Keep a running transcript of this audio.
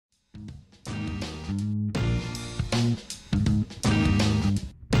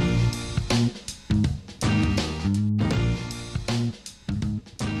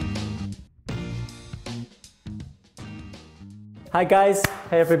Hi guys,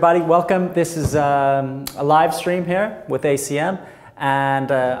 hey everybody, welcome. This is a live stream here with ACM, and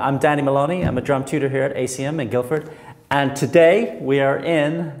I'm Danny Mullowney. I'm a drum tutor here at ACM in Guildford, and today we are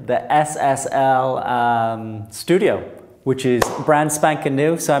in the SSL studio, which is brand spanking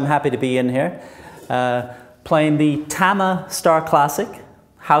new, so I'm happy to be in here. Playing the Tama Star Classic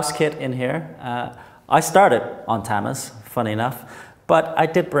house kit in here. I started on Tamas, funny enough, but I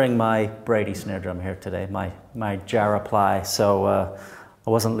did bring my Brady snare drum here today, my Jarrah ply, so I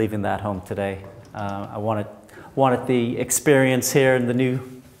wasn't leaving that home today. I wanted the experience here in the new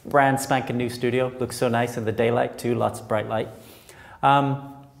brand spanking new studio. Looks so nice in the daylight too, lots of bright light.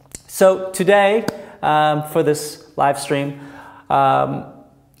 So today, for this live stream,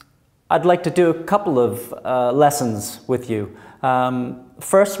 I'd like to do a couple of lessons with you.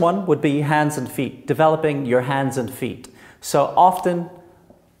 First one would be hands and feet, developing your hands and feet. So often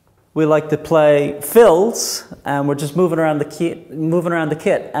we like to play fills and we're just moving around the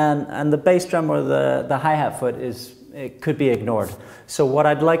kit, and the bass drum or the hi-hat foot could be ignored. So what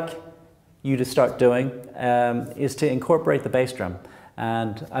I'd like you to start doing is to incorporate the bass drum,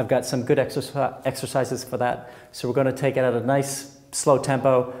 and I've got some good exercises for that. So we're going to take it at a nice slow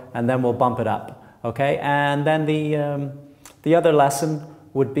tempo and then we'll bump it up, okay? And then the other lesson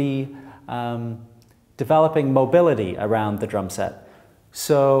would be developing mobility around the drum set.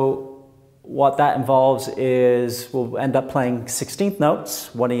 So what that involves is we'll end up playing 16th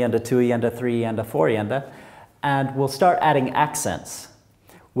notes, 1 E and a 2 E and a 3 E and a 4 E and a, and we'll start adding accents.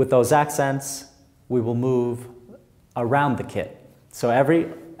 With those accents, we will move around the kit. So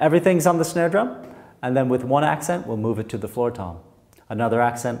everything's on the snare drum, and then with one accent, we'll move it to the floor tom. Another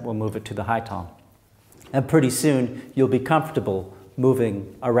accent, we'll move it to the high tom. And pretty soon, you'll be comfortable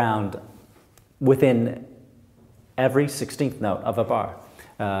moving around within every 16th note of a bar,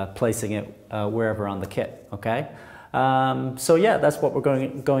 placing it wherever on the kit, okay? So yeah, that's what we're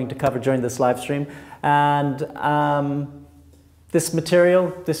going to cover during this live stream. And this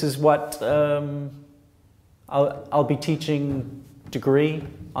material, this is what I'll be teaching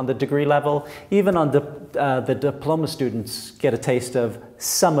on the degree level. Even on the diploma students get a taste of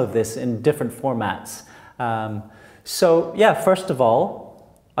some of this in different formats. So yeah, first of all,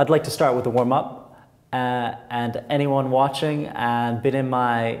 I'd like to start with a warm-up. And anyone watching and been in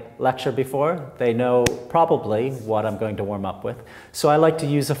my lecture before, they know probably what I'm going to warm up with. So I like to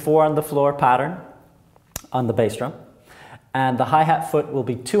use a 4 on the floor pattern on the bass drum, and the hi-hat foot will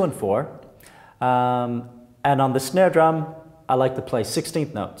be 2 and 4. And on the snare drum, I like to play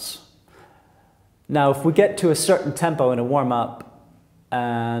 16th notes. Now, if we get to a certain tempo in a warm-up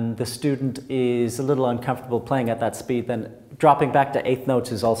and the student is a little uncomfortable playing at that speed, then dropping back to 8th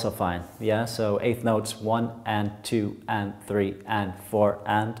notes is also fine. Yeah, so 8th notes, 1 and 2 and 3 and 4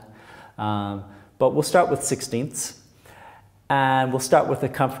 and. But we'll start with 16ths, and we'll start with a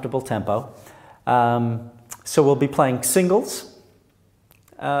comfortable tempo. So we'll be playing singles.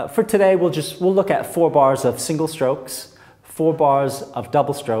 For today, we'll look at 4 bars of single strokes, 4 bars of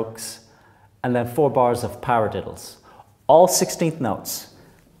double strokes, and then 4 bars of paradiddles. All 16th notes.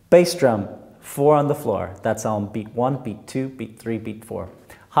 Bass drum, 4 on the floor. That's on beat 1, beat 2, beat 3, beat 4.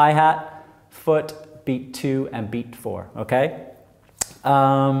 Hi-hat, foot, beat 2, and beat 4, okay?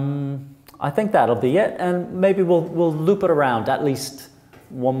 I think that'll be it, and maybe we'll loop it around at least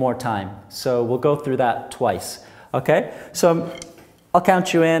one more time. So we'll go through that twice, okay? So I'll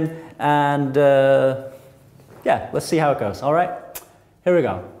count you in, and yeah, let's see how it goes, all right? Here we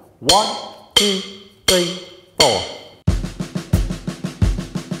go. 1, 2, 3, 4.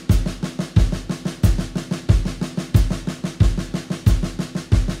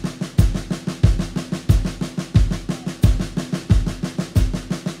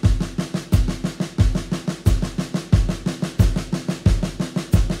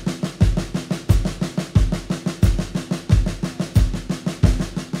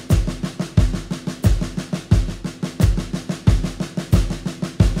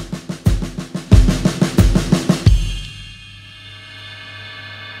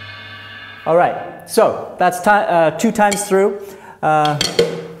 All right, so that's 2 times through.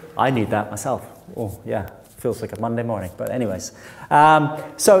 I need that myself. Oh yeah, feels like a Monday morning, but anyways.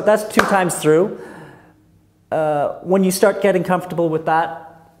 So that's 2 times through. When you start getting comfortable with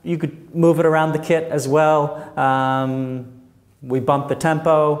that, you could move it around the kit as well. We bump the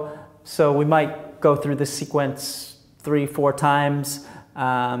tempo, so we might go through this sequence 3, 4 times.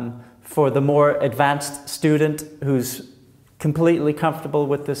 For the more advanced student who's completely comfortable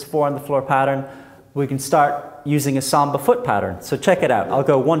with this 4 on the floor pattern, we can start using a samba foot pattern. So check it out. I'll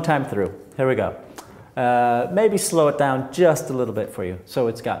go 1 time through. Here we go. Maybe slow it down just a little bit for you. So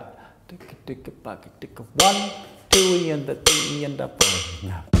it's got 1, 2E and the 3E and the 4.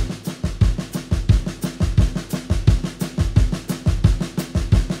 No.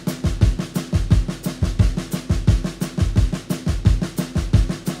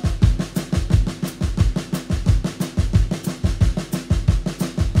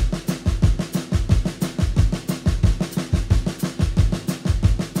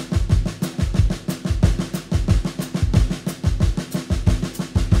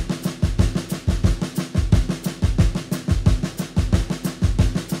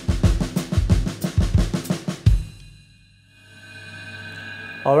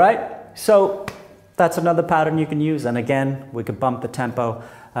 All right, so that's another pattern you can use, and again, we could bump the tempo.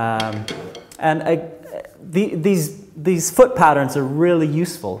 These foot patterns are really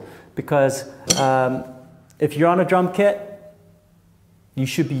useful because if you're on a drum kit, you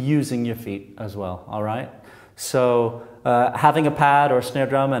should be using your feet as well, all right? So having a pad or a snare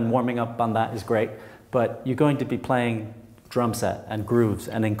drum and warming up on that is great, but you're going to be playing drum set and grooves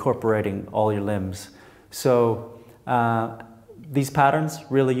and incorporating all your limbs. So these patterns,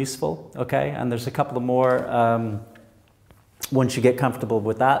 really useful, okay? And there's a couple of more, once you get comfortable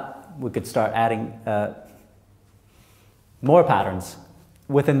with that, we could start adding more patterns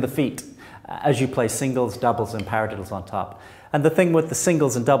within the feet as you play singles, doubles, and paradiddles on top. And the thing with the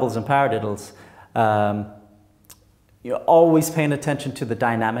singles and doubles and paradiddles, you're always paying attention to the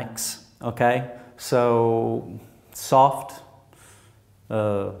dynamics, okay? So soft,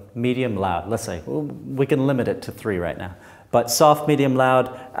 medium, loud, let's say. We can limit it to 3 right now. But soft, medium,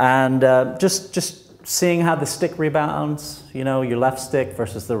 loud, and just seeing how the stick rebounds, you know, your left stick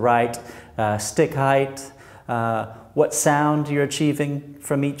versus the right, stick height, what sound you're achieving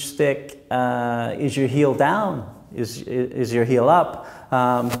from each stick. Is your heel down? Is your heel up?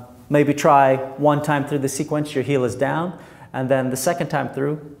 Maybe try one time through the sequence, your heel is down, and then the second time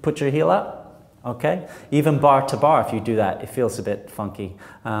through, put your heel up, okay? Even bar to bar, if you do that, it feels a bit funky.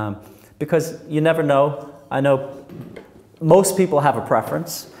 Because you never know. I know most people have a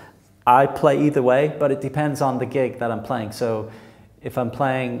preference. I play either way, but it depends on the gig that I'm playing. So if I'm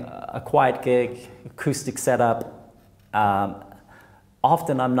playing a quiet gig, acoustic setup,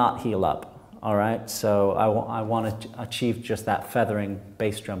 often I'm not heel up, all right? So I want to achieve just that feathering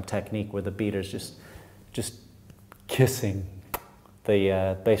bass drum technique where the beater's just kissing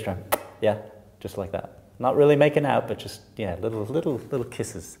the bass drum. Yeah, just like that. Not really making out, but just, yeah, little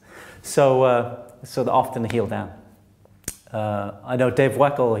kisses. So often the heel down. I know Dave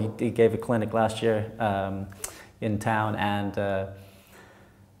Weckel, he gave a clinic last year in town, and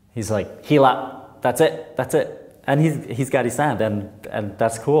he's like, heel up, that's it. And he's got his sound, and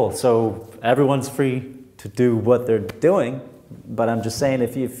that's cool. So everyone's free to do what they're doing, but I'm just saying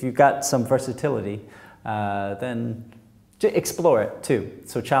if you've got some versatility, then explore it too.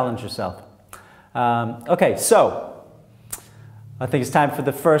 So challenge yourself. Okay, so I think it's time for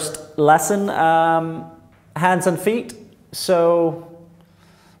the first lesson, hands and feet. So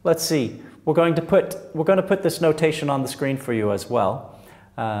let's see, we're going to put this notation on the screen for you as well,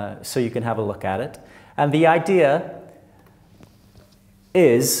 so you can have a look at it. And the idea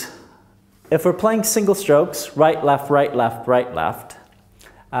is, if we're playing single strokes, right, left, right, left, right, left,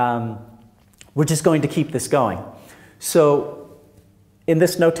 we're just going to keep this going. So in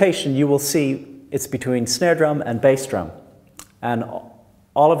this notation, you will see it's between snare drum and bass drum. And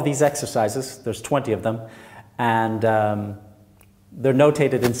all of these exercises, there's 20 of them, and they're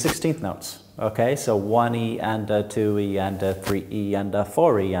notated in 16th notes, okay? So 1E and a 2E and a 3E and a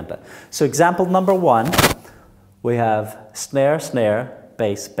 4E and a... So example number 1, we have snare, snare,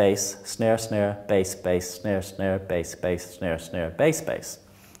 bass, bass, snare, snare, bass, bass, snare, snare, bass, bass, snare, snare, bass, bass,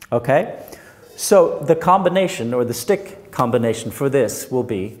 okay? So the combination, or the stick combination for this will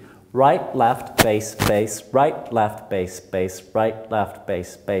be right, left, bass, bass, right, left, bass, bass, right, left,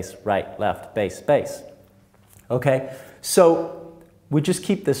 bass, bass, right, left, bass, bass. Okay, so we just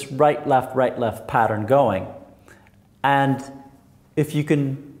keep this right, left pattern going. And if you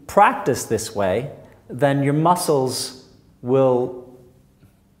can practice this way, then your muscles will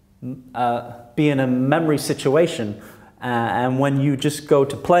be in a memory situation. And when you just go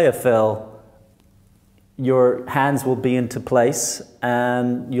to play a fill, your hands will be into place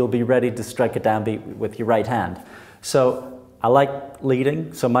and you'll be ready to strike a downbeat with your right hand. So I like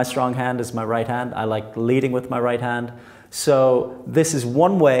leading, so my strong hand is my right hand. I like leading with my right hand. So this is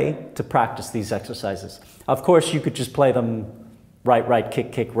one way to practice these exercises. Of course, you could just play them right, right,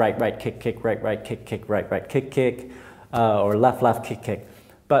 kick, kick, right, right, kick, kick, right, right, kick, kick, right, right, kick, kick, or left, left, kick, kick.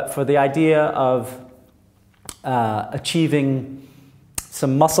 But for the idea of achieving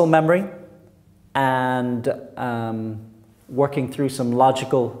some muscle memory and working through some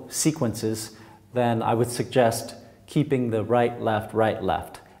logical sequences, then I would suggest keeping the right,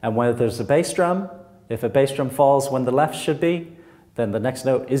 left. And when there's a bass drum, if a bass drum falls when the left should be, then the next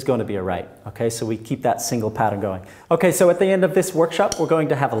note is going to be a right. Okay, so we keep that single pattern going. Okay, so at the end of this workshop, we're going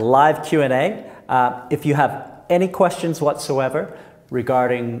to have a live Q&A. If you have any questions whatsoever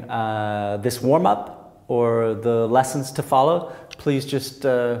regarding this warm-up or the lessons to follow, please just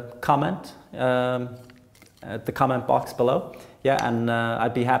comment at the comment box below. Yeah, and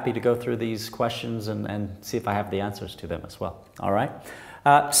I'd be happy to go through these questions and see if I have the answers to them as well. All right.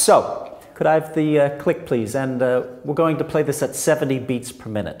 So, could I have the click, please? And we're going to play this at 70 beats per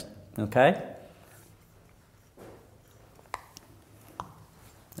minute. Okay.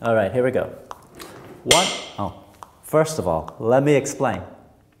 All right. Here we go. First of all, let me explain.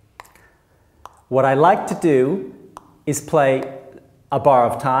 What I like to do is play a bar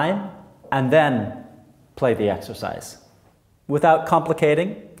of time and then play the exercise. Without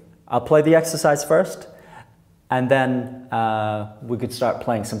complicating, I'll play the exercise first, and then we could start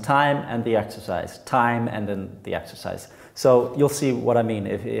playing some time and the exercise. Time and then the exercise. So you'll see what I mean.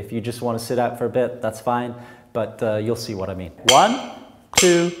 If you just want to sit out for a bit, that's fine, but you'll see what I mean. 1,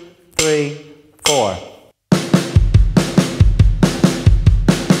 2, 3, 4.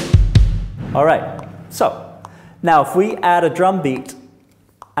 All right, so now if we add a drum beat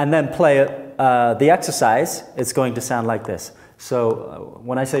and then play the exercise, it's going to sound like this. So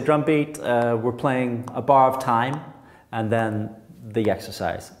when I say drum beat, we're playing a bar of time and then the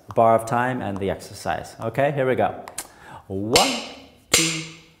exercise. A bar of time and the exercise. Okay, here we go. 1, 2,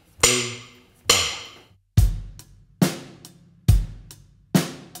 3, 4.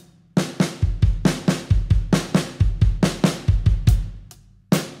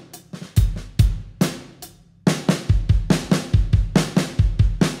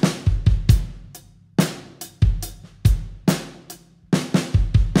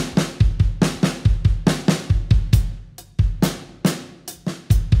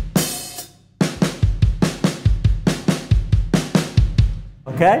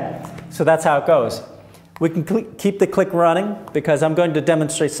 Okay, so that's how it goes. We can keep the click running because I'm going to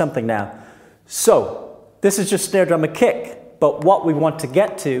demonstrate something now. So this is just snare drum and kick, but what we want to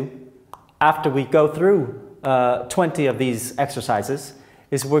get to after we go through 20 of these exercises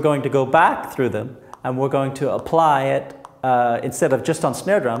is we're going to go back through them and we're going to apply it instead of just on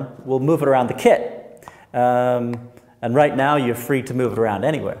snare drum, we'll move it around the kit. And right now you're free to move it around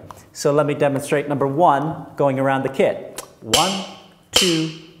anywhere. So let me demonstrate number 1 going around the kit. 1, 2,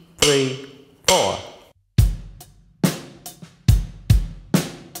 3, 4.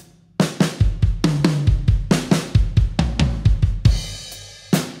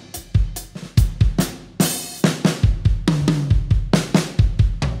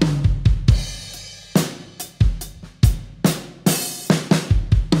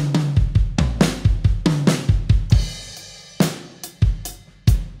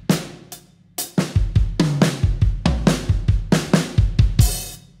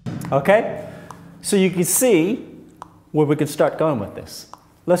 Okay, so you can see where we can start going with this.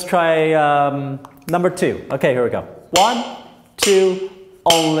 Let's try number 2. Okay, here we go. 1, 2,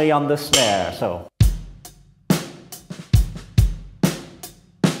 only on the snare. So.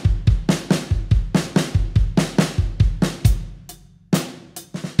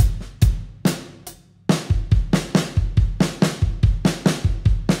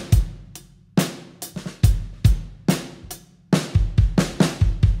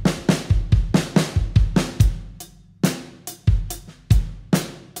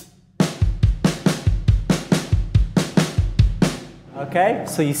 Okay,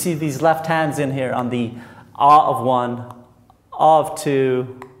 so you see these left hands in here on the ah of 1, of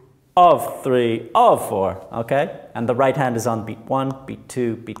 2, of 3, of 4, okay? And the right hand is on beat 1, beat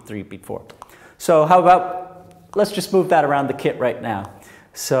 2, beat 3, beat 4. So how about, let's just move that around the kit right now.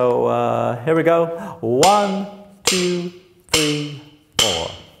 So here we go. 1, 2, 3, 4.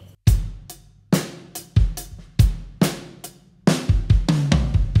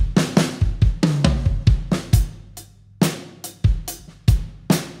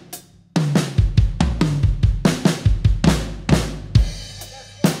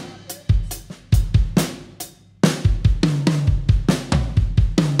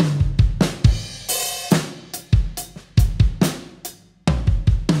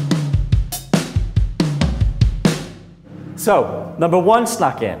 So, number 1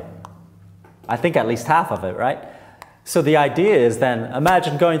 snuck in. I think at least half of it, right? So the idea is then,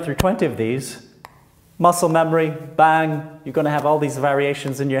 imagine going through 20 of these, muscle memory, bang, you're going to have all these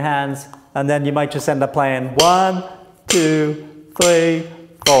variations in your hands, and then you might just end up playing 1, 2, 3,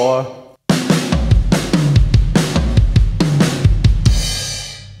 4.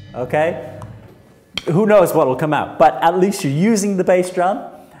 Okay? who knows what will come out, but at least you're using the bass drum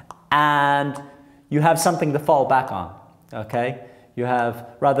and you have something to fall back on, okay? You have,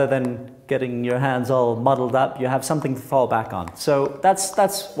 rather than getting your hands all muddled up, you have something to fall back on. So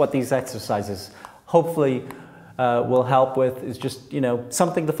that's what these exercises hopefully will help with, is just, you know,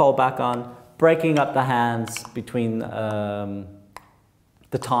 something to fall back on, breaking up the hands between the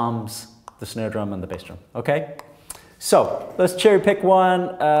toms, the snare drum and the bass drum, okay? So let's cherry pick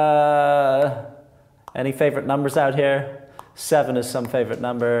one. Any favorite numbers out here? 7 is some favorite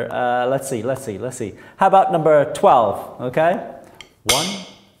number. Let's see. How about number 12, okay? 1,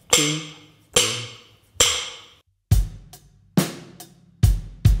 2, 3.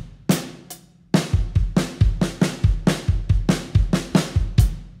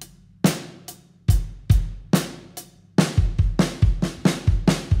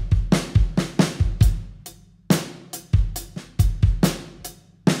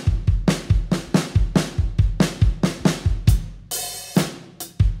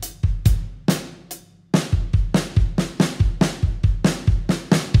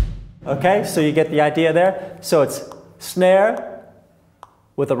 Okay, so you get the idea there. So it's snare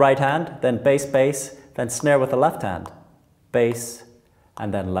with the right hand, then bass, bass, then snare with the left hand. Bass,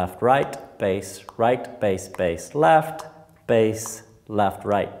 and then left, right, bass, bass, left,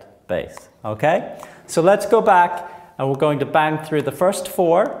 right, bass. Okay? So let's go back and we're going to bang through the first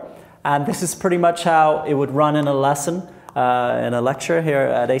 4. And this is pretty much how it would run in a lesson, in a lecture here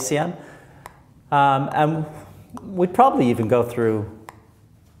at ACM. And we'd probably even go through,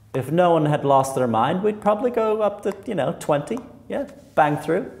 if no one had lost their mind, we'd probably go up to, you know, 20, yeah, bang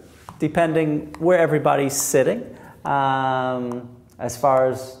through, depending where everybody's sitting, as far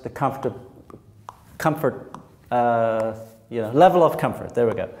as the comfort, you know, level of comfort, there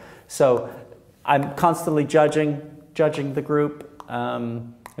we go. So I'm constantly judging the group.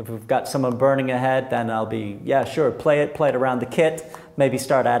 If we've got someone burning ahead, then I'll be, yeah, sure, play it around the kit, maybe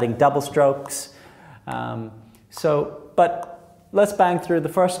start adding double strokes. But let's bang through the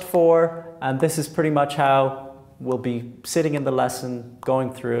first 4, and this is pretty much how we'll be sitting in the lesson, going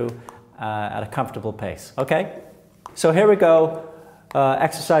through at a comfortable pace, okay? So here we go.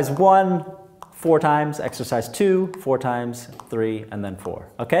 Exercise 1, 4 times, exercise 2, 4 times, 3, and then 4,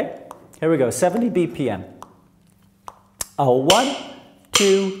 okay? Here we go, 70 BPM. 1,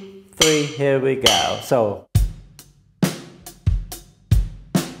 2, 3, here we go. So.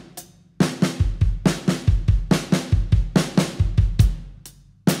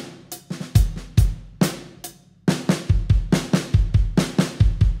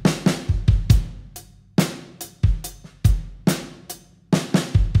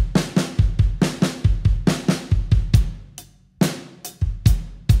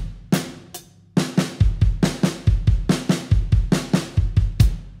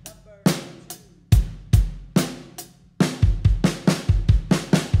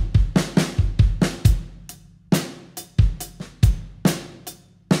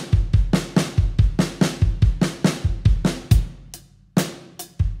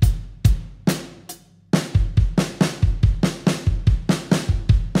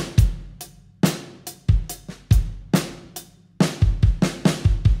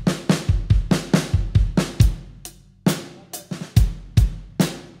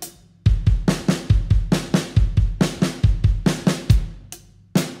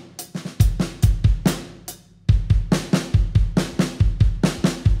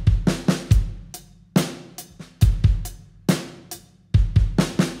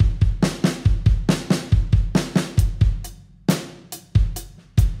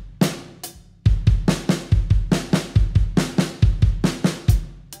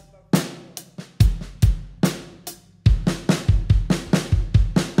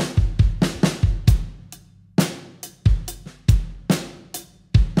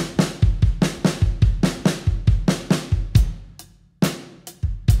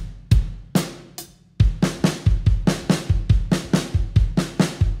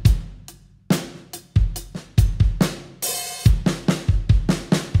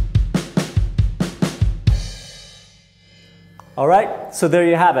 All right, so there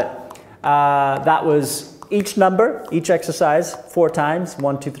you have it. That was each number, each exercise, 4 times,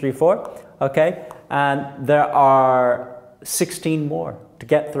 1, 2, 3, 4, okay? And there are 16 more to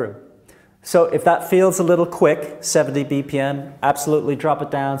get through. So if that feels a little quick, 70 BPM, absolutely drop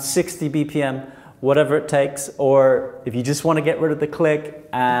it down, 60 BPM, whatever it takes, or if you just want to get rid of the click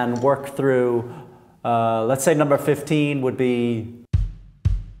and work through, let's say number 15 would be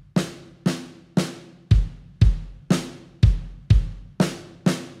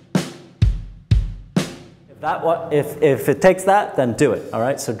If it takes that, then do it. All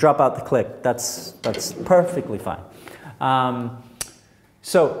right. So drop out the click. That's perfectly fine.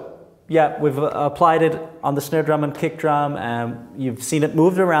 So yeah, we've applied it on the snare drum and kick drum, and you've seen it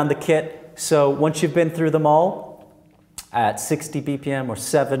moved around the kit. So once you've been through them all at 60 BPM or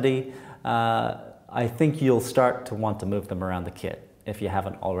 70, I think you'll start to want to move them around the kit if you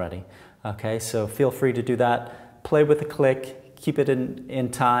haven't already. Okay, so feel free to do that. Play with the click, keep it in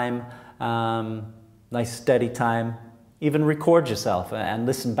time, nice steady time. Even record yourself and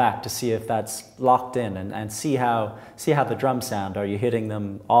listen back to see if that's locked in, and see how the drums sound. Are you hitting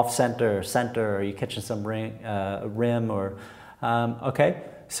them off center or center? Are you catching some rim or okay?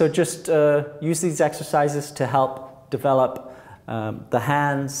 So just use these exercises to help develop the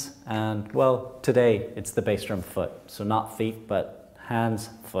hands, and well, today it's the bass drum foot. So not feet, but hands,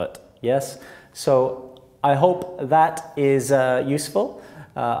 foot. Yes. So I hope that is useful.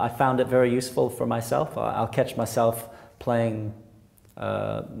 I found it very useful for myself. I'll catch myself playing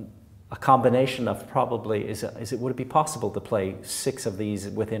a combination of probably, would it be possible to play 6 of these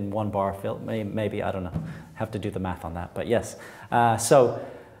within 1 bar fill? Maybe, I don't know. Have to do the math on that, but yes. I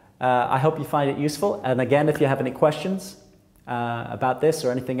hope you find it useful. And again, if you have any questions about this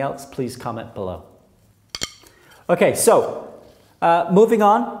or anything else, please comment below. Okay, so moving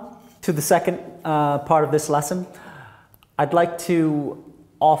on to the second part of this lesson, I'd like to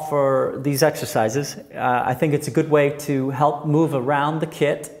offer these exercises. I think it's a good way to help move around the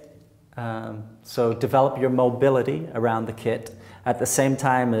kit, so develop your mobility around the kit at the same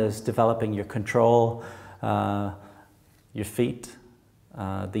time as developing your control, your feet,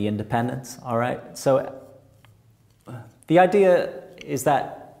 the independence, all right? So the idea is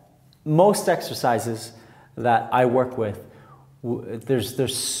that most exercises that I work with,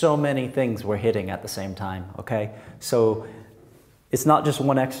 there's so many things we're hitting at the same time, okay? So it's not just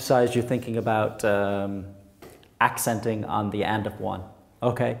one exercise you're thinking about accenting on the end of one,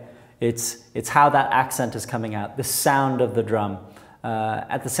 okay? It's how that accent is coming out, the sound of the drum.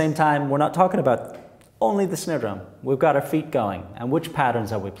 At the same time, we're not talking about only the snare drum. We've got our feet going, and which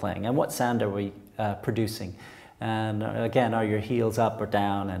patterns are we playing, and what sound are we producing? And again, are your heels up or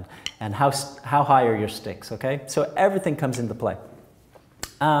down, and how high are your sticks, okay? So everything comes into play.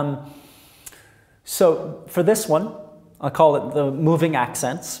 So for this one, I call it the moving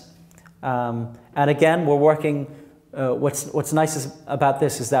accents. And again, we're working, what's nice about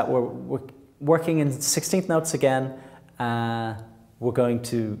this is that we're working in 16th notes again. We're going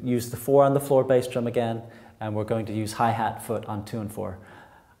to use the 4 on the floor bass drum again, and we're going to use hi-hat foot on 2 and 4.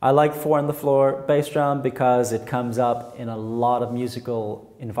 I like 4 on the floor bass drum because it comes up in a lot of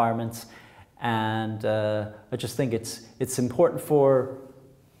musical environments, and I just think it's important for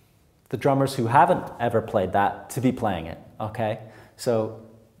the drummers who haven't ever played that to be playing it, okay? So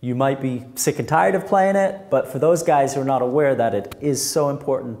you might be sick and tired of playing it, but for those guys who are not aware that it is so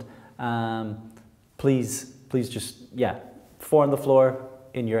important, please just, yeah, 4 on the floor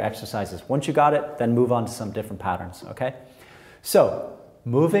in your exercises. Once you got it, then move on to some different patterns, okay? So,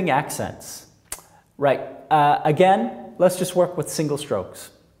 moving accents. Right, again, let's just work with single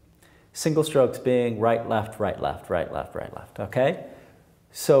strokes. Single strokes being right, left, right, left, right, left, right, left, okay?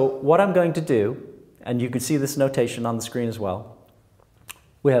 So what I'm going to do, and you can see this notation on the screen as well,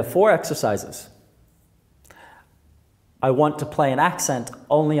 we have 4 exercises. I want to play an accent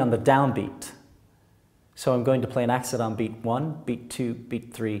only on the downbeat. So I'm going to play an accent on beat 1, beat 2,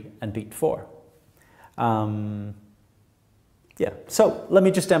 beat 3, and beat 4. Yeah, so let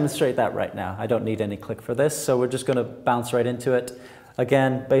me just demonstrate that right now. I don't need any click for this, so we're just going to bounce right into it.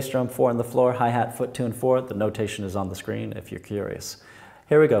 Again, bass drum 4 on the floor, hi-hat foot 2 and 4. The notation is on the screen if you're curious.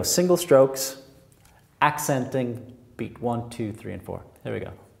 Here we go, single strokes, accenting beat 1, 2, 3, and 4. Here we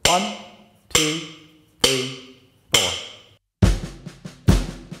go. 1, 2, 3, 4.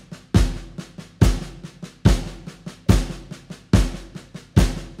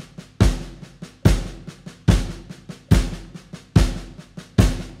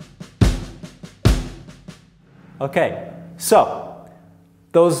 Okay, so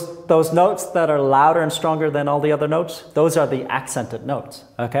those notes that are louder and stronger than all the other notes, those are the accented notes,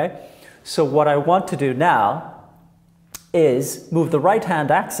 okay? So what I want to do now is move the right hand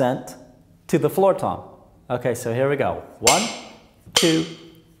accent to the floor tom. Okay, so here we go. 1, 2,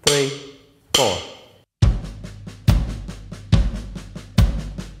 3, 4.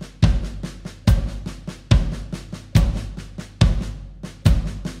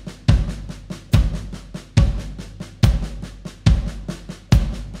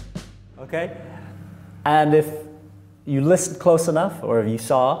 Okay, and if you listened close enough, or if you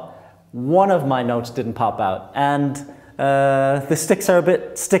saw, one of my notes didn't pop out, and the sticks are a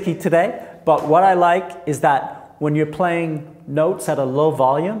bit sticky today, But what I like is that when you're playing notes at a low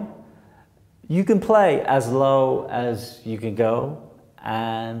volume, you can play as low as you can go,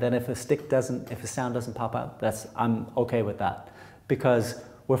 and then if a sound doesn't pop out, I'm okay with that, because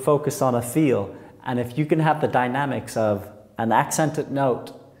we're focused on a feel. And if you can have the dynamics of an accented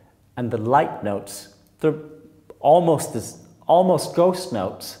note and the light notes, they're almost ghost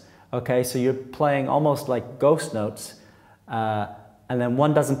notes. Okay, so you're playing almost like ghost notes, and then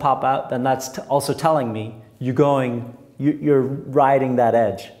one doesn't pop out, then that's also telling me you're riding that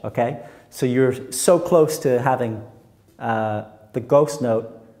edge. Okay, so you're so close to having the ghost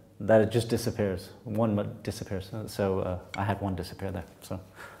note that it just disappears. One disappears. So I had one disappear there. So,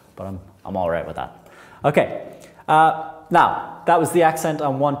 but I'm all right with that. Okay. Now that was the accent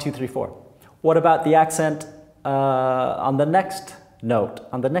on 1, 2, 3, 4. What about the accent on the next note,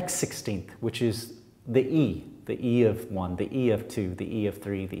 on the next 16th, which is the E of 1, the E of 2, the E of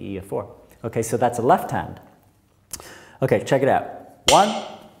 3, the E of 4. Okay, so that's a left hand. Okay, check it out. 1,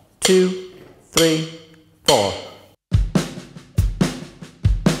 2, 3, 4.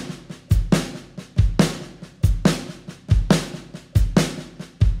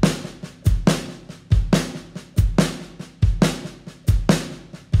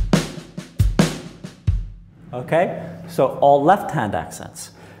 Okay, so all left-hand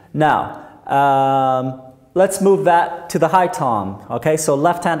accents. Now, let's move that to the high tom. Okay, so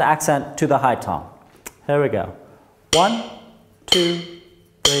left-hand accent to the high tom. Here we go. 1, 2,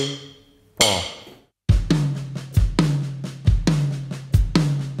 3, 4.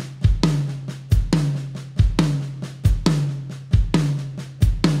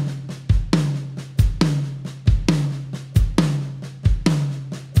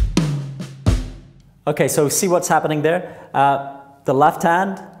 Okay, so see what's happening there? The left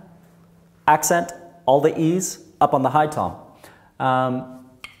hand accent, all the E's up on the high tom.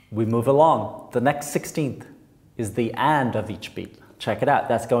 We move along. The next 16th is the and of each beat. Check it out.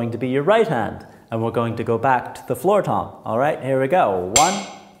 That's going to be your right hand. And we're going to go back to the floor tom. All right, here we go. 1,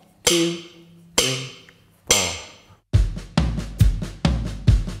 2, 3, 4.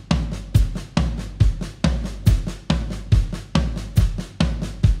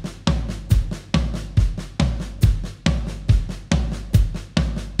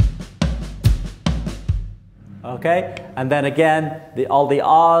 Okay, and then again, all the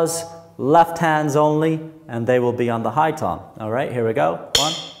ahs, left hands only, and they will be on the high tom. All right, here we go.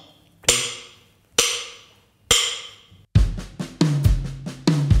 1, 2.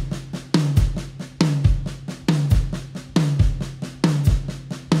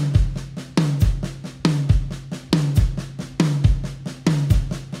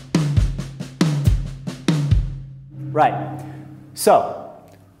 Right, so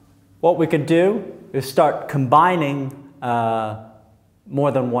what we can do is start combining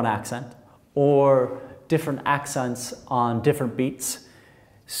more than one accent or different accents on different beats.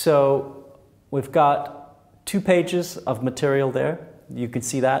 So we've got 2 pages of material there. You can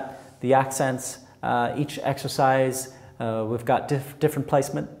see that. The accents, each exercise, we've got different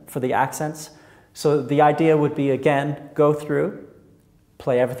placement for the accents. So the idea would be, again, go through,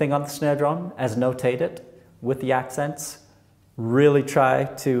 play everything on the snare drum as notated with the accents. Really try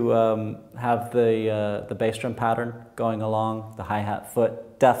to have the bass drum pattern going along, the hi-hat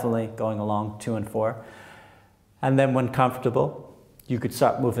foot definitely going along 2 and 4. And then when comfortable, you could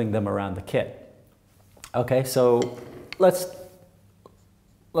start moving them around the kit. Okay, so let's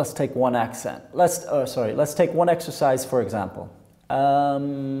take one accent. Let's take one exercise for example.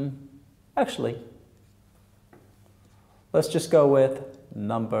 Actually, let's just go with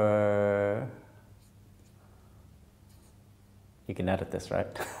number. You can edit this, right?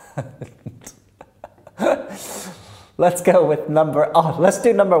 Let's go with let's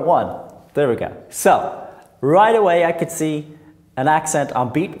do number 1. There we go. So, right away I could see an accent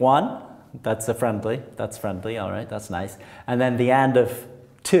on beat 1. That's friendly, all right, that's nice. And then the and of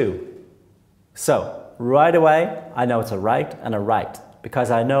 2. So, right away, I know it's a right and a right,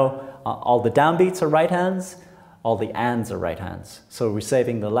 because I know all the downbeats are right hands, all the ands are right hands. So we're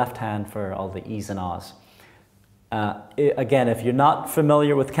saving the left hand for all the E's and ahs. Again, if you're not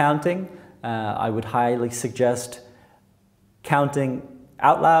familiar with counting, I would highly suggest counting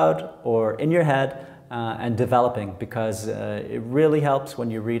out loud or in your head and developing, because it really helps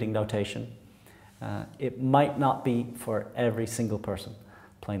when you're reading notation. It might not be for every single person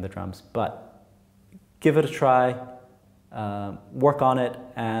playing the drums, but give it a try, work on it,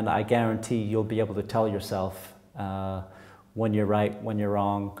 and I guarantee you'll be able to tell yourself when you're right, when you're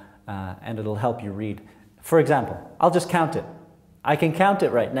wrong, and it'll help you read. For example, I'll just count it. I can count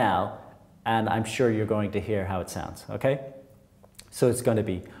it right now, and I'm sure you're going to hear how it sounds, okay? So it's going to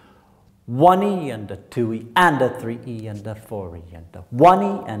be 1 E and a 2 E and a 3 E and a 4 E and a 1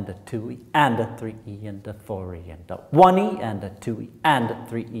 E and a 2 E and a 3 E and a 4 E and a 1 E and a 2 E and a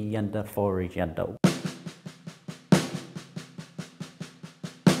 3 E and a 4 E and a.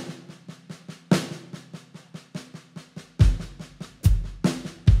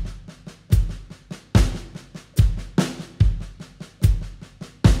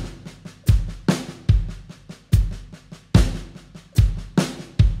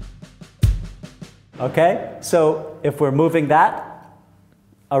 Okay, so if we're moving that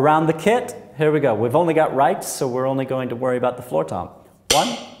around the kit, here we go. We've only got rights, so we're only going to worry about the floor tom.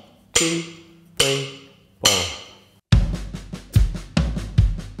 1, 2, 3,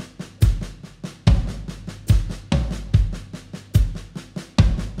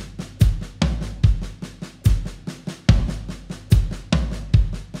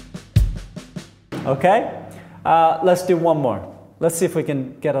 4. Okay, let's do one more. Let's see if we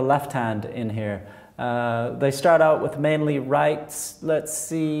can get a left hand in here. They start out with mainly rights. Let's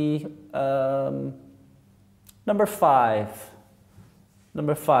see, number 5.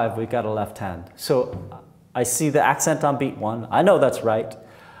 Number 5, we got a left hand. So I see the accent on beat 1. I know that's right.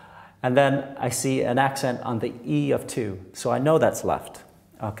 And then I see an accent on the E of 2. So I know that's left,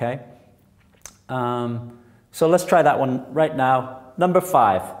 okay? So let's try that one right now. Number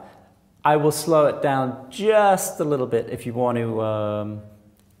 5. I will slow it down just a little bit if you want to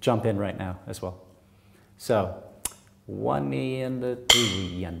jump in right now as well. So, 1 E and a 2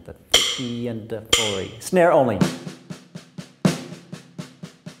 E and a 3 E and a 4 E. Snare only.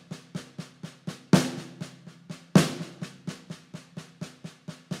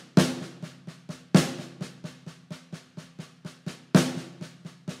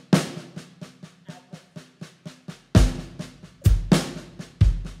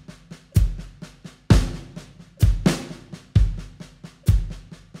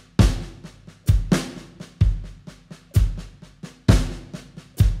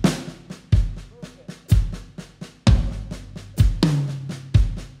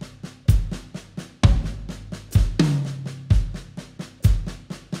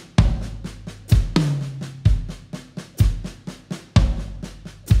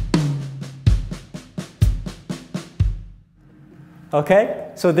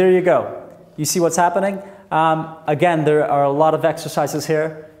 Okay, so there you go. You see what's happening? Again, there are a lot of exercises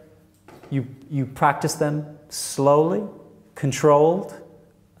here. You practice them slowly, controlled,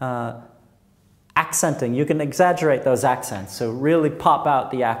 accenting. You can exaggerate those accents, so really pop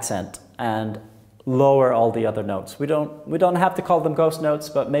out the accent and lower all the other notes. We don't have to call them ghost notes,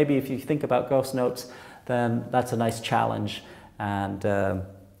 but maybe if you think about ghost notes, then that's a nice challenge, and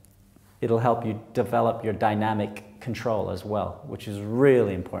it'll help you develop your dynamic control as well, which is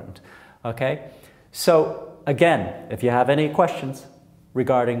really important. Okay, so again, if you have any questions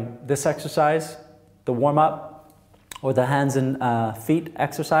regarding this exercise, the warm-up, or the hands and feet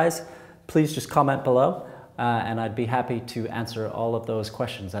exercise, please just comment below, and I'd be happy to answer all of those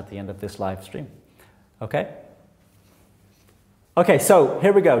questions at the end of this live stream. Okay? Okay, so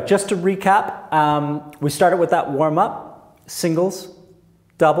here we go. Just to recap, we started with that warm-up, singles,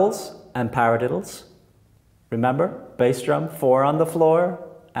 doubles, and paradiddles. Remember, bass drum, 4 on the floor,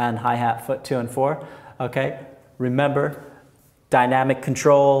 and hi-hat, foot 2 and 4. Okay, remember, dynamic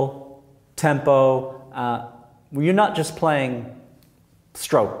control, tempo. You're not just playing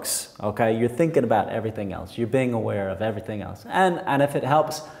strokes, okay? You're thinking about everything else. You're being aware of everything else. And if it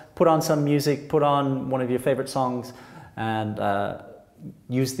helps, put on some music, put on one of your favorite songs, and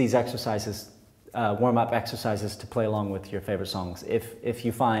use these exercises, warm-up exercises, to play along with your favorite songs. If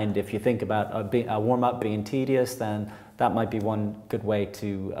you think about a warm-up being tedious, then that might be one good way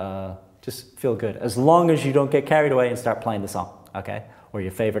to just feel good, as long as you don't get carried away and start playing the song, okay, or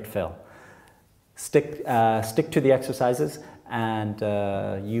your favorite fill. Stick to the exercises, and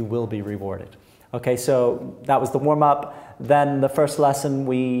you will be rewarded. Okay, so that was the warm-up. Then the first lesson,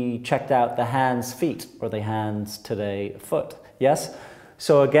 we checked out the hands, feet, or the hands to the foot. Yes?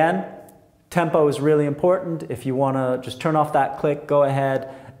 So again, tempo is really important. If you want to just turn off that click, go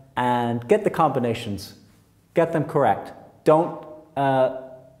ahead and get the combinations. Get them correct. Don't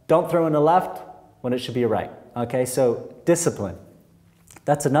throw in a left when it should be a right. Okay, so discipline.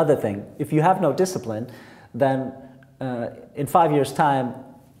 That's another thing. If you have no discipline, then in 5 years' time,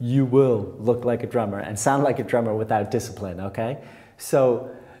 you will look like a drummer and sound like a drummer without discipline, okay?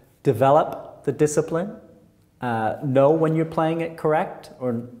 So develop the discipline. Know when you're playing it correct,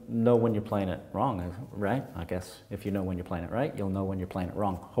 or know when you're playing it wrong, right? I guess if you know when you're playing it right, you'll know when you're playing it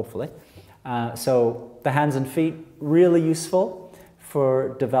wrong, hopefully. So the hands and feet, really useful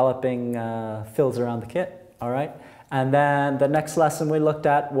for developing fills around the kit, all right? And then the next lesson we looked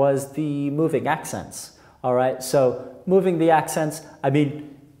at was the moving accents. All right, so moving the accents, I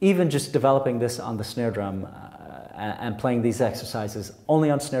mean, even just developing this on the snare drum and playing these exercises only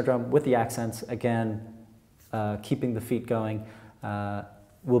on snare drum with the accents, again, keeping the feet going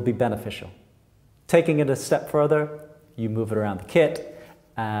will be beneficial. Taking it a step further, you move it around the kit,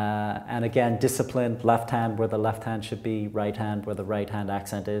 and again, disciplined, left hand where the left hand should be, right hand where the right hand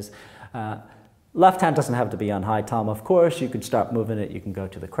accent is. Left hand doesn't have to be on high tom, of course. You can start moving it, you can go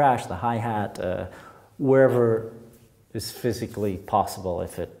to the crash, the hi-hat, wherever is physically possible,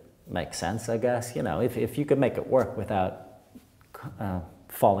 if it makes sense, I guess. You know, if you can make it work without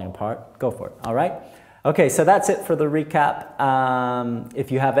falling apart, go for it, all right? Okay, so that's it for the recap.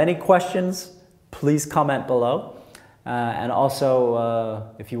 If you have any questions, please comment below. And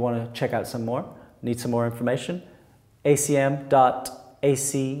also, if you want to check out some more, need some more information, acm.ac.uk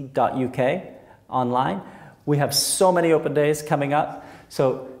online. We have so many open days coming up,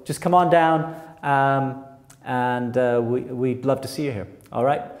 so just come on down, and we'd love to see you here, all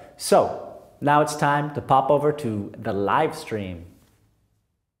right? So now it's time to pop over to the live stream.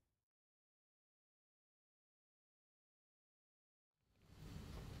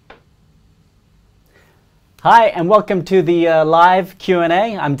 Hi, and welcome to the live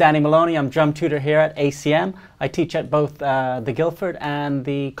Q&A. I'm Danny Mullowney. I'm drum tutor here at ACM. I teach at both the Guildford and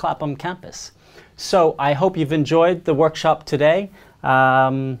the Clapham campus. So I hope you've enjoyed the workshop today.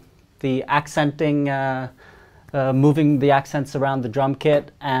 The accenting, moving the accents around the drum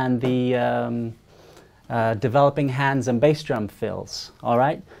kit, and the developing hands and bass drum fills. All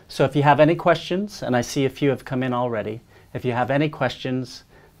right. So if you have any questions, and I see a few have come in already, if you have any questions,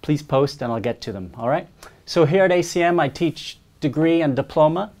 please post and I'll get to them. All right. So here at ACM, I teach degree and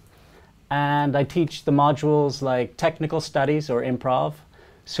diploma, and I teach the modules like technical studies or improv.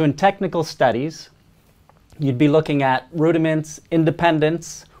 So in technical studies, you'd be looking at rudiments,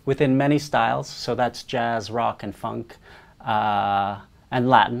 independence within many styles. So that's jazz, rock, and funk, and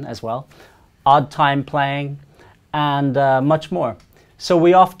Latin as well. Odd time playing, and much more. So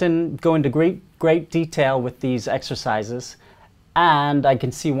we often go into great detail with these exercises. And I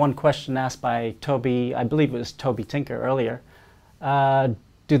can see one question asked by Toby, I believe it was Toby Tinker earlier.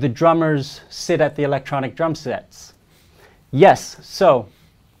 Do the drummers sit at the electronic drum sets? Yes, so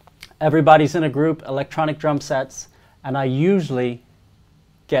everybody's in a group, electronic drum sets, and I usually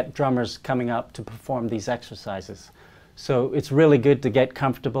get drummers coming up to perform these exercises. So it's really good to get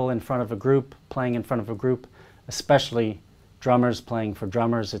comfortable in front of a group, playing in front of a group, especially drummers playing for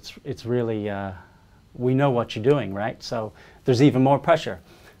drummers. It's really, we know what you're doing, right? So there's even more pressure.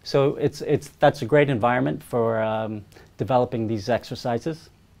 So that's a great environment for developing these exercises.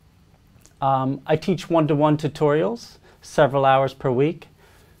 I teach one-to-one tutorials, several hours per week.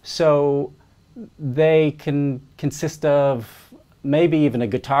 So they can consist of maybe even a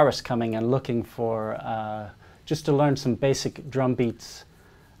guitarist coming and looking for just to learn some basic drum beats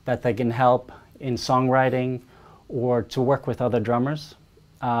that they can help in songwriting or to work with other drummers.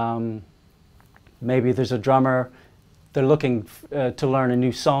 Maybe there's a drummer, they're looking to learn a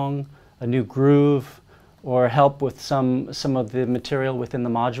new song, a new groove, or help with some of the material within the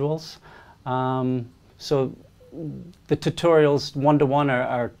modules. So the tutorials one-to-one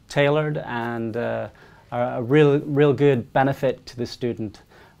are tailored and are a real good benefit to the student,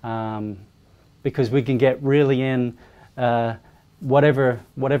 because we can get really in whatever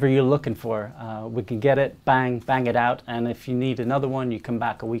you're looking for. We can get it, bang it out, and if you need another one, you come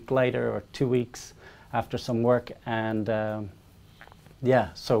back a week later or 2 weeks after some work. And yeah,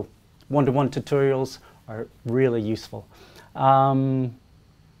 so one-to-one tutorials are really useful.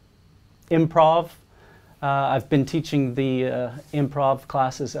 Improv, I've been teaching the improv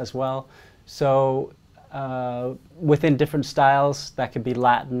classes as well. So within different styles, that could be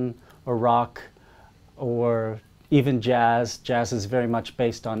Latin or rock or even jazz. Jazz is very much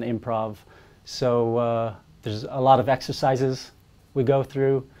based on improv. So there's a lot of exercises we go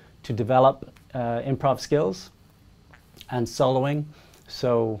through to develop improv skills and soloing.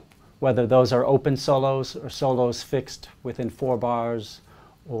 So whether those are open solos or solos fixed within 4 bars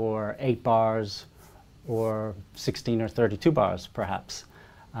or 8 bars or 16 or 32 bars perhaps,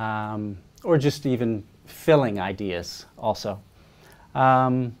 or just even filling ideas also.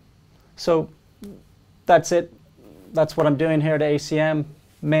 So that's it. That's what I'm doing here at ACM.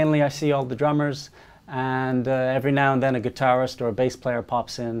 Mainly I see all the drummers, and every now and then a guitarist or a bass player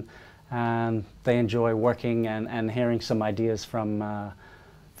pops in, and they enjoy working and hearing some ideas from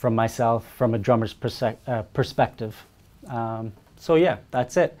myself, from a drummer's perspective. So yeah,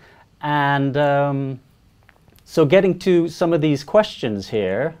 that's it. And so getting to some of these questions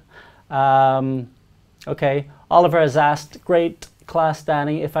here, Okay, Oliver has asked, great class,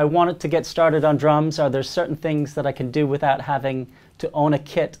 Danny. If I wanted to get started on drums, are there certain things that I can do without having to own a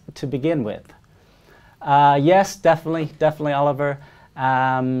kit to begin with? Yes, definitely, Oliver.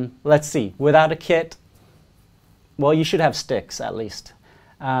 Let's see, without a kit, well, you should have sticks at least.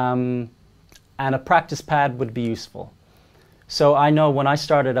 And a practice pad would be useful. So I know when I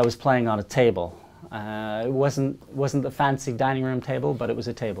started, I was playing on a table. It wasn't the fancy dining room table, but it was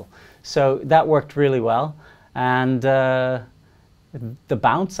a table. So that worked really well. And the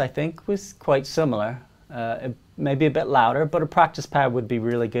bounce, I think, was quite similar. Maybe a bit louder, but a practice pad would be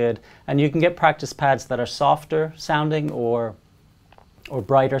really good. And you can get practice pads that are softer sounding or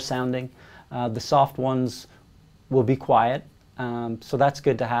brighter sounding. The soft ones will be quiet, so that's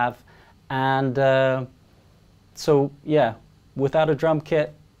good to have. And so, yeah, without a drum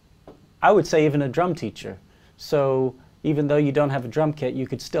kit, I would say even a drum teacher. So even though you don't have a drum kit, you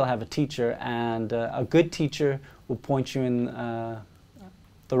could still have a teacher, and a good teacher will point you in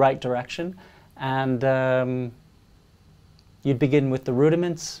the right direction. And you'd begin with the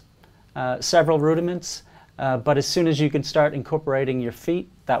rudiments, several rudiments, but as soon as you can start incorporating your feet,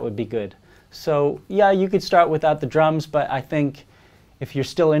 that would be good. So yeah, you could start without the drums, but I think if you're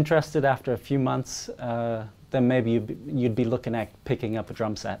still interested after a few months, then maybe you'd be looking at picking up a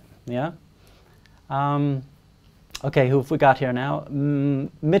drum set. Yeah? Okay, who have we got here now?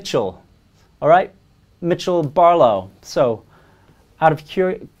 Mitchell. All right, Mitchell Barlow. So out of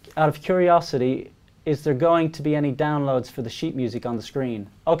curiosity, is there going to be any downloads for the sheet music on the screen?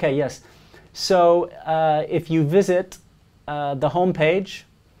 Okay, yes. So if you visit the home page,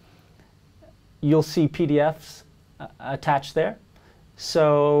 you'll see PDFs attached there.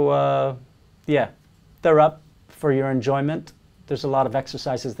 So yeah, they're up for your enjoyment. There's a lot of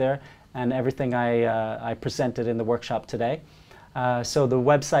exercises there and everything I presented in the workshop today. So the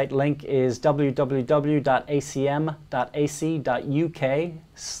website link is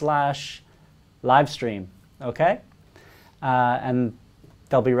www.acm.ac.uk/livestream, okay? And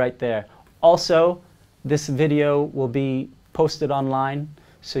they'll be right there. Also, this video will be posted online,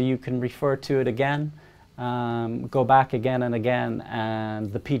 so you can refer to it again, go back again and again,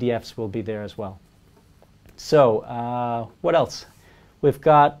 and the PDFs will be there as well. So, what else? We've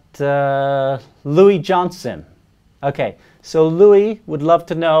got Louis Johnson. Okay, so Louis would love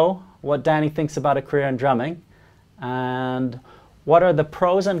to know what Danny thinks about a career in drumming, and what are the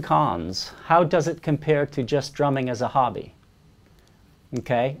pros and cons? How does it compare to just drumming as a hobby?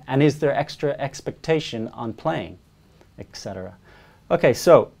 Okay, and is there extra expectation on playing, etc.? Okay,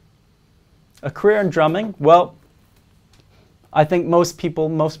 so a career in drumming, well, I think most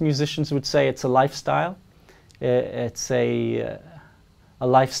musicians would say it's a lifestyle. It's a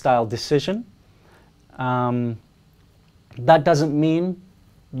lifestyle decision. That doesn't mean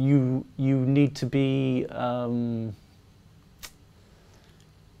you need to be,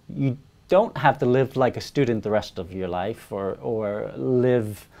 you don't have to live like a student the rest of your life, or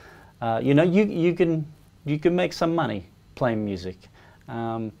live, you know, you can make some money playing music.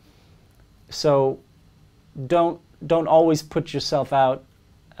 So don't always put yourself out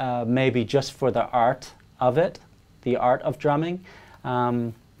maybe just for the art of it, the art of drumming,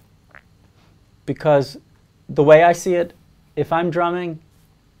 because the way I see it, if I'm drumming,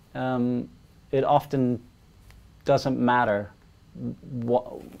 it often doesn't matter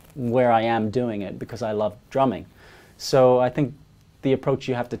where I am doing it, because I love drumming. So I think the approach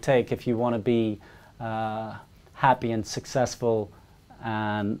you have to take if you want to be happy and successful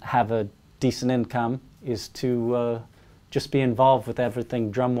and have a decent income is to just be involved with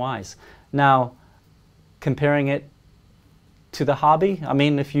everything drum-wise. Now, comparing it to the hobby, I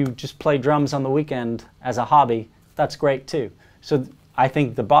mean, if you just play drums on the weekend as a hobby, that's great too. So I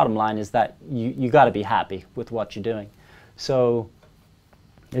think the bottom line is that you got to be happy with what you're doing. So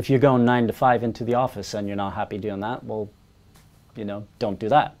if you're going 9 to 5 into the office and you're not happy doing that, well, you know, don't do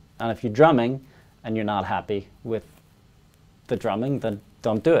that. And if you're drumming and you're not happy with the drumming, then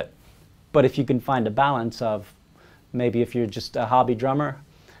don't do it. But if you can find a balance of, maybe if you're just a hobby drummer,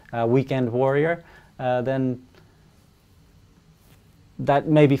 a weekend warrior, then that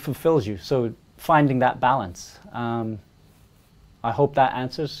maybe fulfills you. So finding that balance. I hope that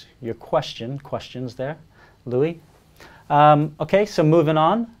answers your questions there, Louis. Okay, so moving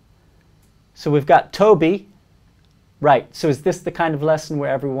on. So we've got Toby. Right, so is this the kind of lesson where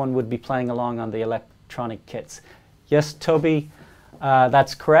everyone would be playing along on the electronic kits? Yes, Toby,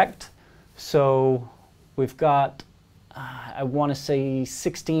 that's correct. So we've got, I want to say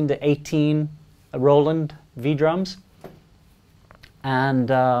 16 to 18 Roland V-drums.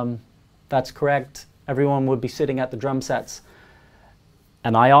 And that's correct. Everyone would be sitting at the drum sets.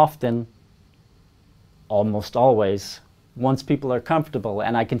 And I often almost always, once people are comfortable,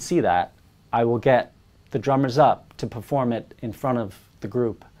 and I can see that, I will get the drummers up to perform it in front of the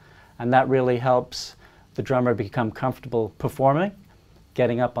group. And that really helps the drummer become comfortable performing,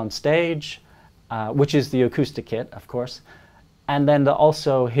 getting up on stage, which is the acoustic kit, of course, and then to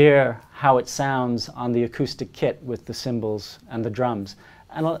also hear how it sounds on the acoustic kit with the cymbals and the drums.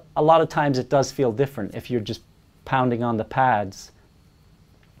 And a lot of times it does feel different if you're just pounding on the pads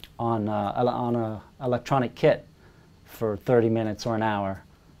on a electronic kit for 30 minutes or an hour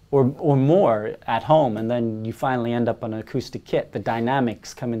or more at home, and then you finally end up on an acoustic kit. The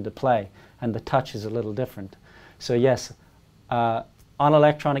dynamics come into play and the touch is a little different. So yes, on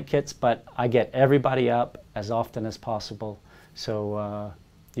electronic kits, but I get everybody up as often as possible so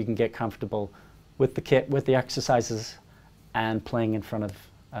you can get comfortable with the kit, with the exercises, and playing in front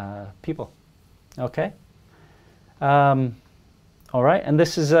of people. Okay? All right, and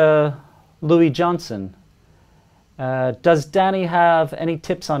this is Louis Johnson. Does Danny have any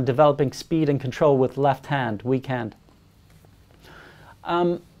tips on developing speed and control with left hand, weak hand?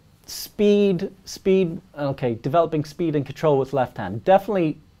 Speed, okay, developing speed and control with left hand.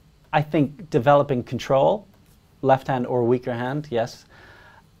 Definitely, I think developing control, left hand or weaker hand, yes.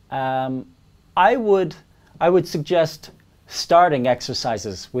 I would suggest starting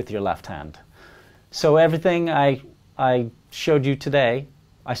exercises with your left hand. So everything I showed you today,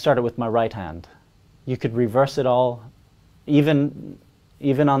 I started with my right hand. You could reverse it all, even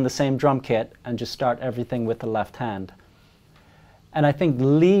on the same drum kit, and just start everything with the left hand. And I think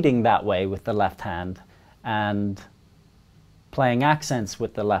leading that way with the left hand and playing accents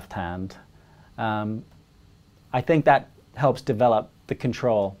with the left hand, I think that helps develop the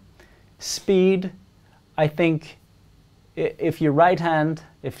control. Speed, I think if your right hand,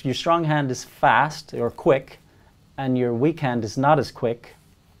 if your strong hand is fast or quick and your weak hand is not as quick,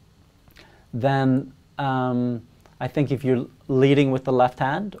 then I think if you're leading with the left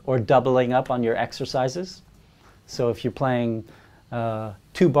hand or doubling up on your exercises, so if you're playing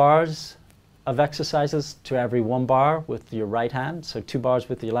 2 bars of exercises to every 1 bar with your right hand, so 2 bars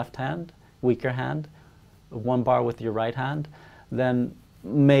with your left hand, weaker hand, 1 bar with your right hand, then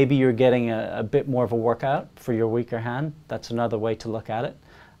maybe you're getting a bit more of a workout for your weaker hand. That's another way to look at it.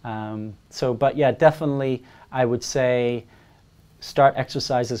 But yeah, definitely I would say start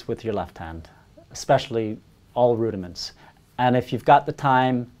exercises with your left hand, especially all rudiments. And if you've got the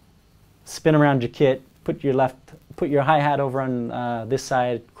time, spin around your kit, put your hi-hat over on this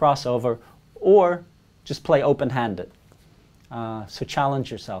side, crossover, or just play open-handed. So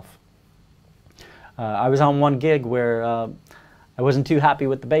challenge yourself. I was on one gig where I wasn't too happy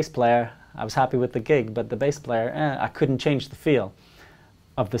with the bass player. I was happy with the gig, but the bass player, I couldn't change the feel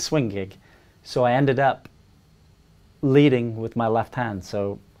of the swing gig. So I ended up leading with my left hand.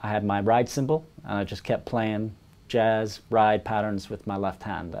 So I had my ride cymbal, and I just kept playing jazz ride patterns with my left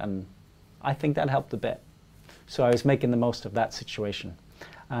hand. And I think that helped a bit. So I was making the most of that situation.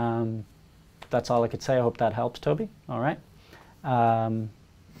 That's all I could say. I hope that helps, Toby. All right.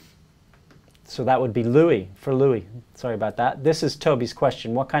 So that would be Louis, for Louis. Sorry about that. This is Toby's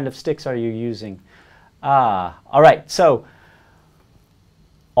question. What kind of sticks are you using? All right. So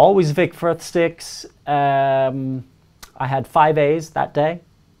always Vic Firth sticks. I had 5As that day.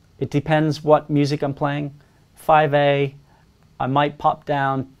 It depends what music I'm playing. 5A, I might pop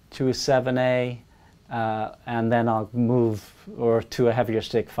down to a 7A, and then I'll move to a heavier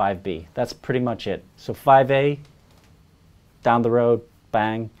stick, 5B. That's pretty much it. So 5A, down the road,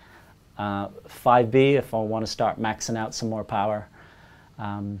 bang. 5B if I want to start maxing out some more power.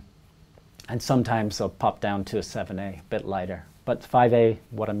 And sometimes I'll pop down to a 7A, a bit lighter. But 5A,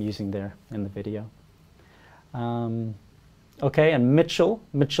 what I'm using there in the video. Okay, and Mitchell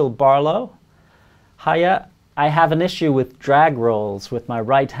Barlow. Hiya, I have an issue with drag rolls with my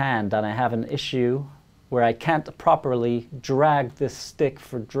right hand, and I have an issue where I can't properly drag this stick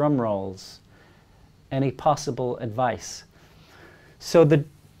for drum rolls. Any possible advice? So the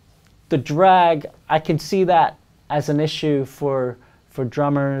drag, I can see that as an issue for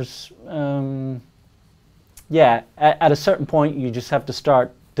drummers. Yeah, at a certain point you just have to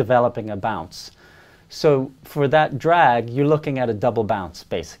start developing a bounce. So for that drag, you're looking at a double bounce,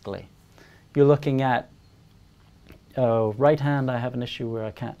 basically. You're looking at, right hand, I have an issue where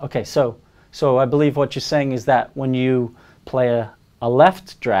I can't. Okay, so I believe what you're saying is that when you play a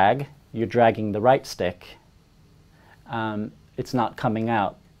left drag, you're dragging the right stick. It's not coming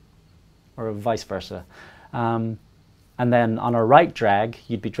out, or vice versa. And then on a right drag,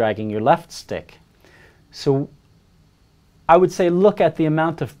 you'd be dragging your left stick. So I would say look at the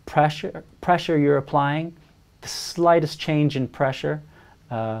amount of pressure you're applying. The slightest change in pressure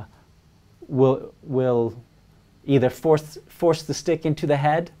will either force the stick into the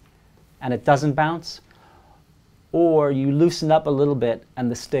head and it doesn't bounce, or you loosen up a little bit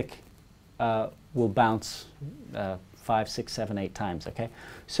and the stick will bounce 5, 6, 7, 8 times. Okay,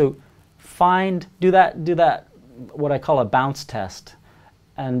 so do that what I call a bounce test,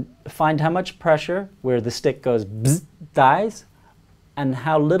 and find how much pressure where the stick goes bzz, dies, and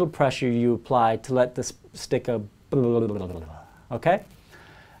how little pressure you apply to let the stick go blah, blah, blah, blah, blah. Okay,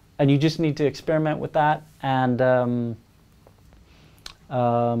 and you just need to experiment with that, and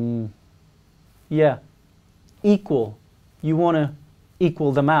yeah, you want to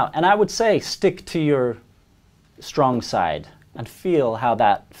equal them out, and I would say stick to your strong side and feel how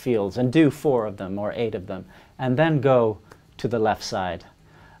that feels, and do 4 of them or 8 of them, and then go to the left side.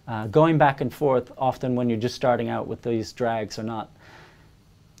 Going back and forth often when you're just starting out with these drags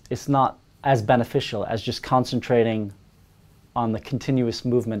it's not as beneficial as just concentrating on the continuous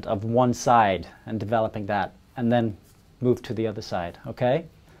movement of one side and developing that, and then move to the other side. Okay,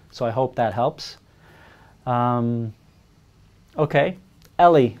 so I hope that helps. Okay,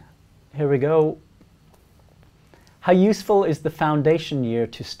 Ellie, here we go. How useful is the foundation year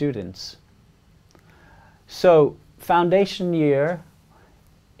to students? So foundation year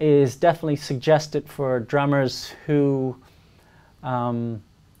is definitely suggested for drummers who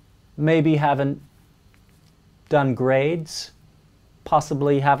maybe haven't done grades,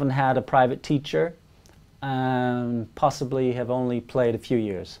 possibly haven't had a private teacher, and possibly have only played a few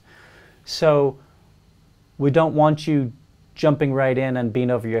years. So we don't want you jumping right in and being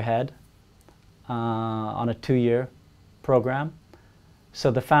over your head on a 2-year program.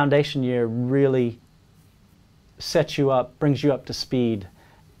 So the foundation year really sets you up, brings you up to speed,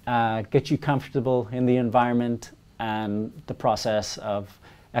 gets you comfortable in the environment and the process of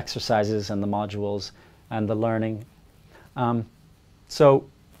exercises and the modules and the learning. So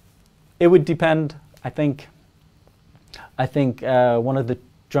it would depend. I think one of the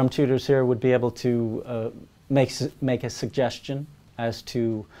drum tutors here would be able to make a suggestion as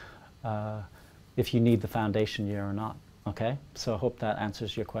to if you need the foundation year or not. Okay, so I hope that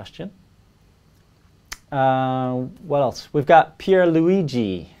answers your question. What else? We've got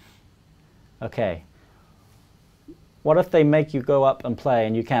Pierluigi. Okay. What if they make you go up and play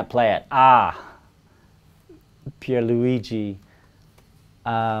and you can't play it? Pierluigi.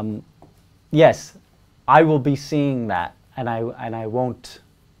 Yes, I will be seeing that, and I will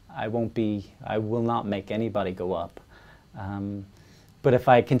not make anybody go up. But if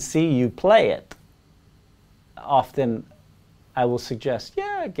I can see you play it, often I will suggest,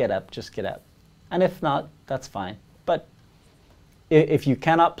 yeah, get up, just get up. And if not, that's fine. But if you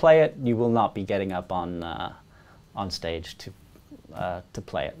cannot play it, you will not be getting up on stage to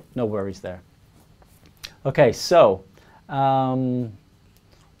play it. No worries there. Okay, so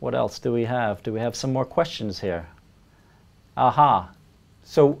what else do we have? Do we have some more questions here? Aha.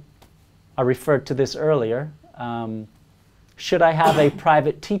 So I referred to this earlier. Should I have a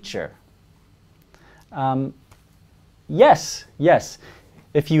private teacher? Yes, yes.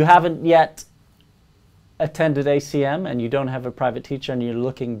 If you haven't yet attended ACM and you don't have a private teacher and you're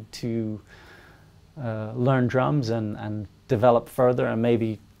looking to learn drums and develop further and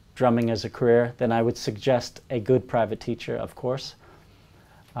maybe drumming as a career, then I would suggest a good private teacher, of course.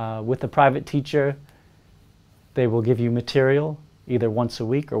 With a private teacher, they will give you material either once a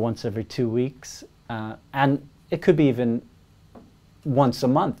week or once every 2 weeks. And it could be even once a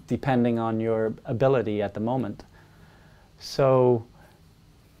month, depending on your ability at the moment. So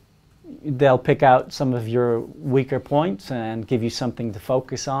they'll pick out some of your weaker points and give you something to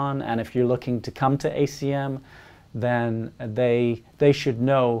focus on. And if you're looking to come to ACM, then they should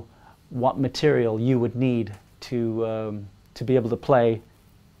know what material you would need to be able to play,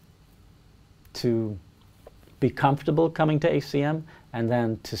 to be comfortable coming to ACM, and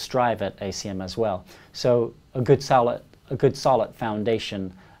then to strive at ACM as well. So a good solid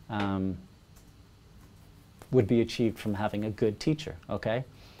foundation would be achieved from having a good teacher. Okay.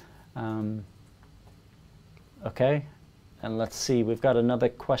 Okay, and let's see, we've got another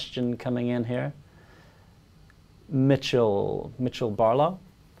question coming in here. Mitchell Barlow.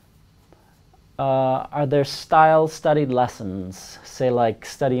 Are there style studied lessons, say like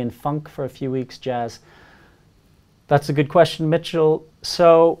studying funk for a few weeks, jazz? That's a good question, Mitchell.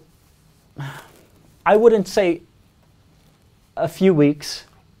 So I wouldn't say a few weeks.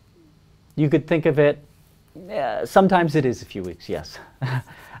 You could think of it, sometimes it is a few weeks, yes.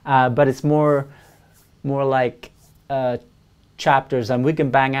 But it's more like chapters, and we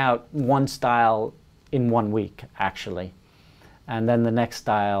can bang out one style in 1 week, actually, and then the next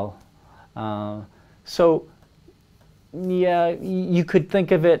style. So yeah, you could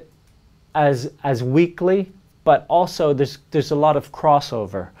think of it as weekly, but also there's a lot of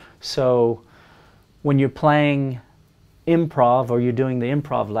crossover. So when you're playing improv or you're doing the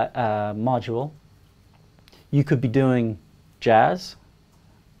improv module, you could be doing jazz,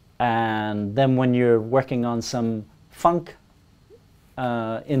 and then when you're working on some funk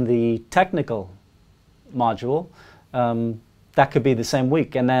in the technical module, that could be the same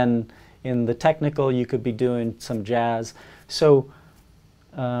week, and then in the technical you could be doing some jazz. So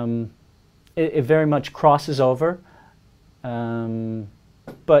it very much crosses over.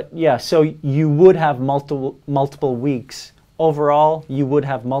 But yeah, so you would have multiple weeks. Overall, you would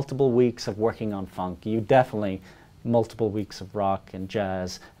have multiple weeks of working on funk. You definitely multiple weeks of rock and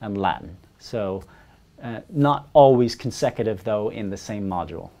jazz and Latin. So not always consecutive though in the same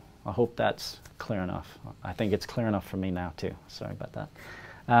module. I hope that's clear enough. I think it's clear enough for me now too. Sorry about that.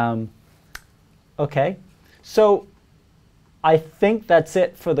 Okay, so I think that's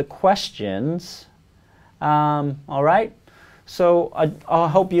it for the questions. All right. So I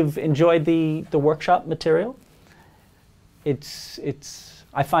hope you've enjoyed the workshop material.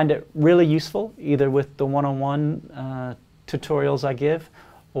 I find it really useful, either with the one-on-one tutorials I give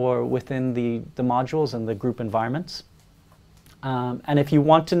or within the modules and the group environments. And if you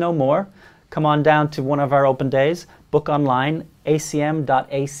want to know more, come on down to one of our open days, book online, acm.ac.uk,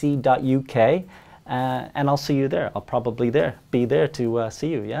 and I'll see you there. I'll probably be there to see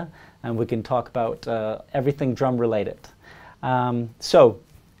you, yeah? And we can talk about everything drum related. So,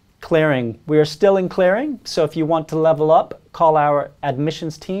 clearing. We are still in clearing, so if you want to level up, call our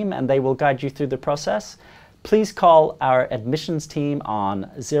admissions team and they will guide you through the process. Please call our admissions team on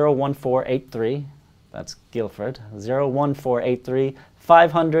 01483, that's Guildford, 01483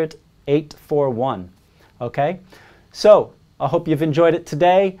 500 841. Okay, so I hope you've enjoyed it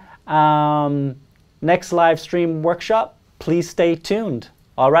today. Next live stream workshop, please stay tuned.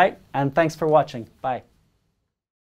 All right, and thanks for watching. Bye.